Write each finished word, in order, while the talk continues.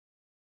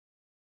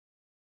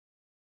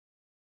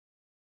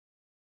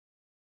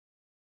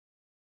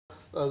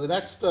The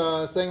next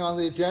thing on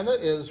the agenda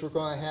is we're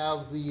going to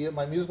have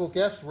my musical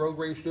guest, Road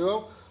Rage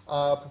Duo,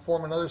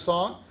 perform another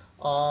song.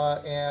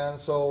 And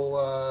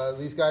so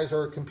these guys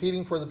are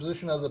competing for the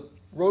position of the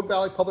Road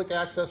Valley Public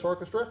Access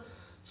Orchestra.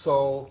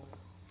 So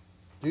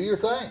do your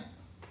thing. All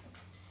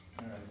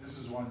right, this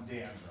is one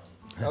Dan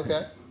wrote.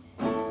 Okay.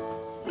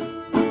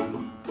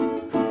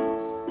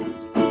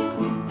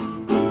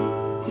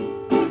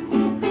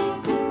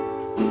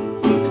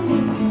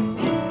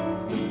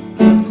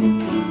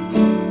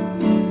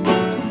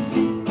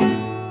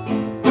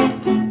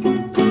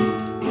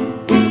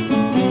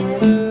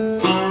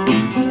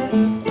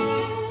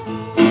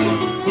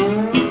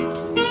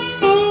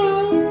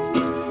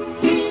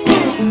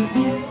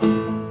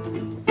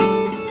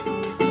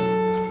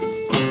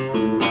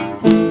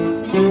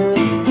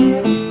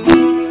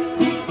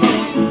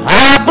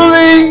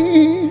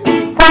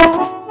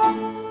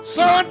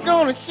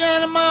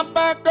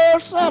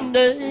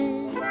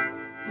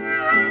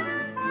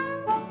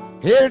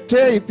 Here to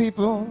tell you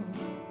people,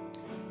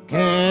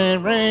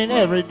 can't rain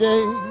every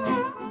day.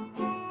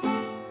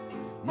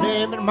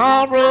 Maybe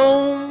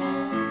tomorrow,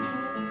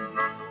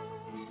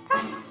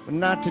 but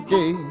not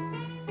today.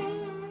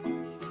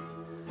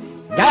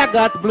 I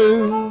got the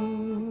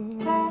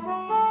blues.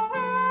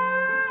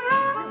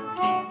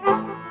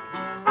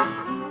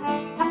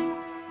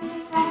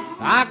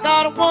 I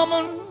got a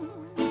woman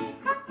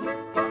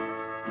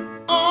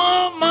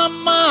on my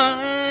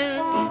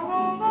mind,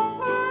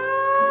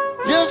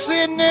 just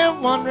sitting there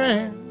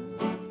wondering,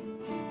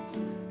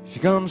 she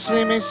come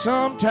see me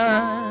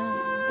sometime.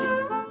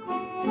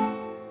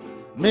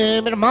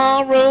 Maybe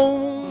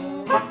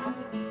tomorrow, but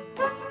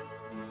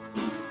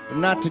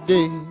not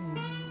today.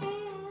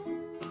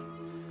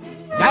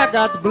 I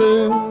got the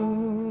blues.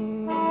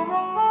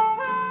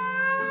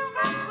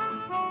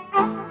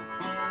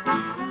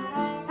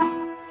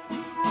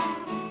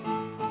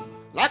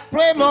 Like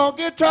play more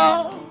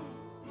guitar,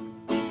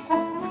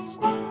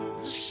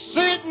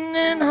 sitting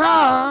in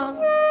high.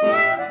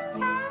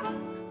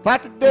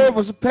 Thought today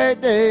was a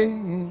payday,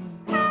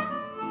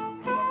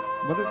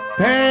 but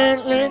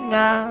apparently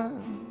not.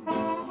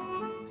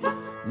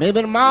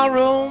 Maybe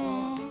tomorrow,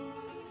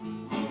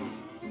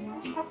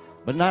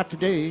 but not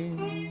today.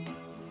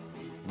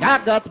 I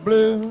got the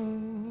blues.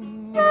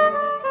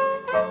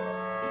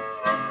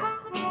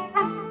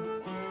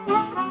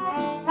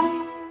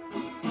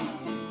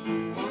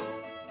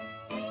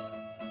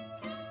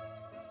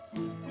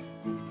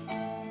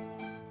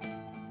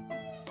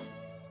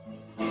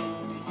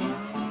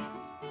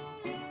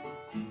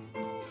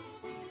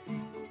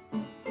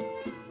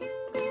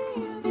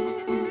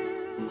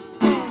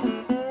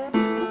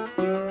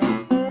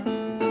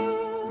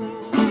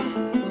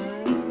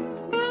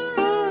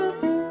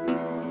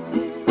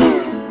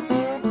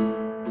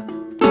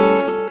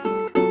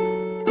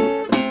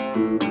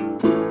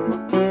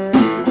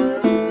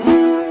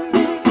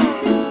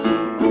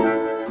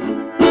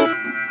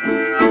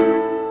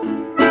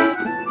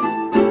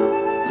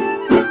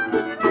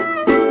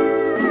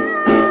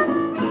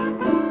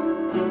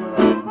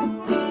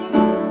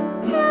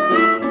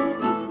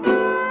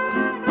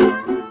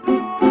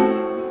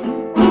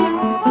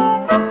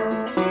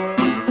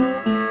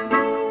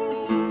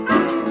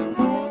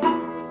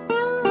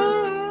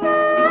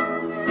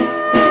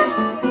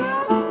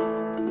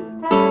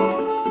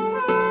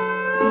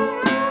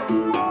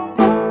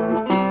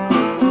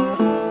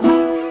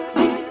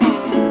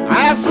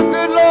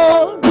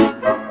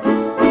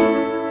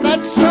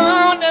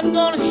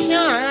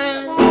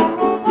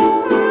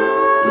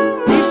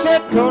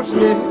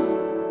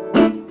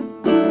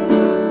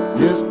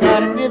 Just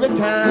gotta give it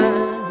time.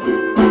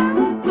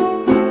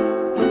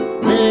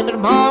 Maybe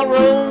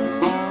tomorrow,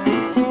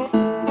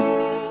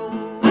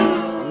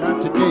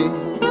 not today.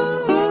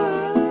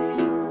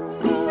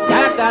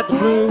 I got the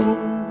blues.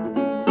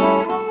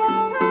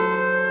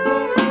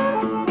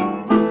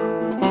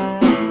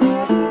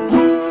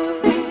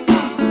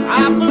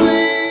 I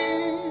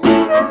believe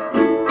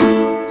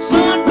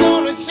sun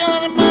gonna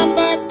shine in my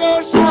back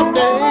door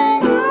someday.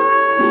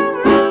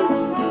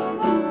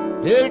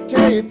 Here to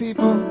tell you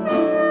people,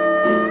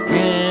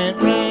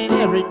 can't rain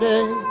every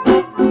day.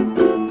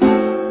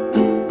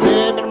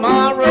 Maybe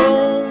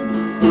tomorrow,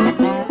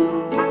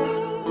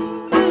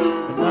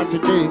 but not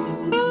today.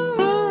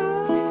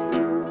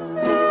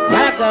 I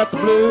got the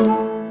blues.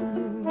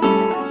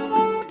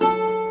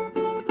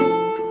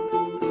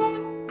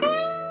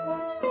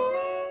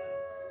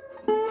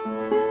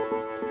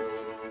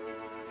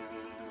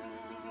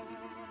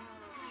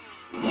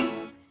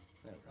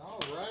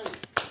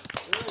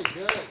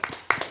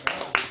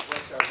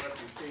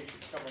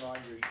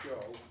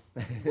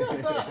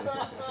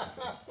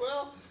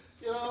 Well,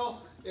 you know,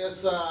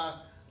 it's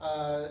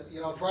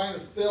you know, trying to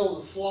fill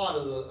the slot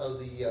of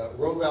the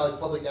Road Valley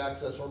Public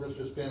Access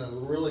Orchestra has been a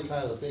really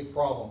kind of a big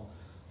problem,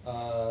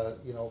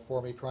 you know,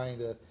 for me trying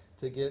to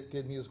get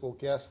good musical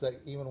guests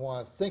that even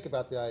want to think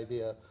about the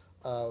idea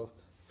of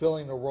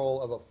filling the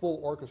role of a full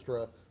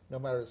orchestra, no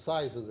matter the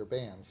size of their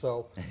band.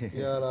 So,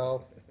 you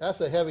know,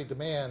 that's a heavy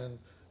demand, and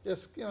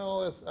just, you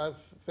know, I've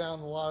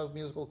found a lot of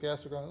musical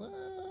guests are going,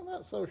 I'm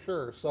not so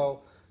sure.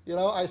 So, you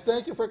know, I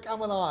thank you for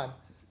coming on.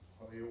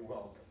 Well, you're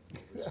welcome. It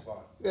was fun.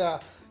 Yeah,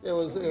 it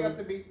was. We got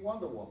to meet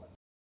Wonder Woman.